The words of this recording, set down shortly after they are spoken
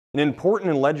An important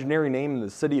and legendary name in the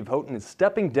city of Houghton is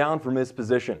stepping down from his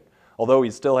position. Although he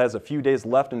still has a few days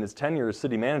left in his tenure as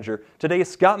city manager, today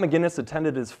Scott MacInnes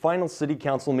attended his final city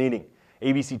council meeting.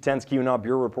 ABC 10's Keweenaw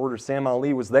Bureau reporter Sam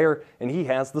Ali was there, and he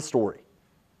has the story.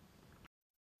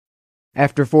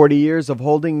 After 40 years of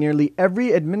holding nearly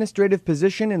every administrative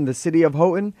position in the city of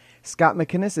Houghton, Scott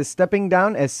MacInnes is stepping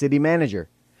down as city manager.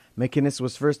 MacInnes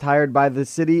was first hired by the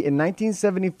city in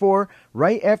 1974,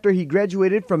 right after he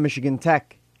graduated from Michigan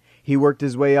Tech. He worked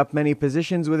his way up many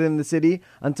positions within the city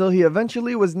until he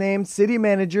eventually was named city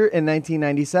manager in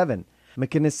 1997.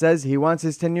 MacInnes says he wants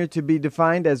his tenure to be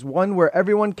defined as one where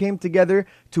everyone came together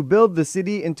to build the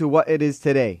city into what it is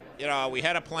today. We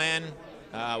had a plan.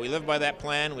 We lived by that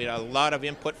plan. We had a lot of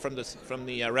input from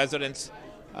the residents.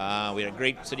 We had a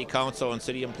great city council and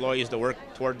city employees to work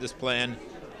toward this plan.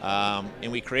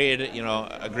 And we created,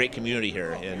 a great community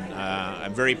here, and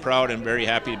I'm very proud and very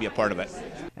happy to be a part of it.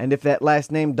 And if that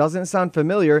last name doesn't sound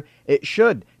familiar, it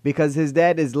should, because his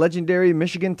dad is legendary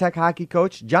Michigan Tech hockey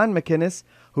coach John MacInnes,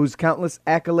 whose countless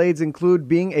accolades include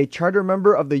being a charter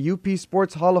member of the UP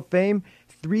Sports Hall of Fame,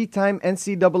 three-time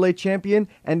NCAA champion,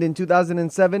 and in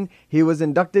 2007, he was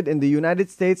inducted in the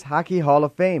United States Hockey Hall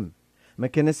of Fame.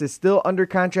 MacInnes is still under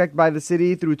contract by the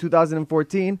city through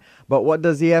 2014, but what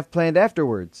does he have planned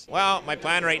afterwards? Well, my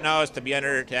plan right now is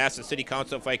to ask the city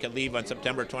council if I could leave on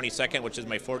September 22nd, which is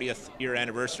my 40th year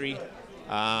anniversary.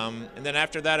 And then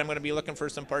after that, I'm going to be looking for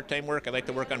some part-time work. I'd like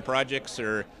to work on projects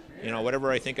or,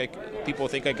 whatever I think people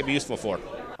think I could be useful for.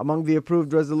 Among the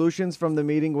approved resolutions from the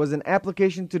meeting was an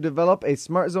application to develop a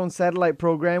Smart Zone satellite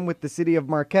program with the city of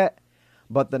Marquette.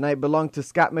 But the night belonged to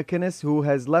Scott MacInnes, who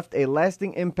has left a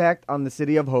lasting impact on the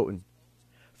city of Houghton.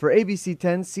 For ABC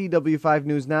 10 CW5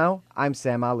 News Now, I'm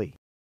Sam Ali.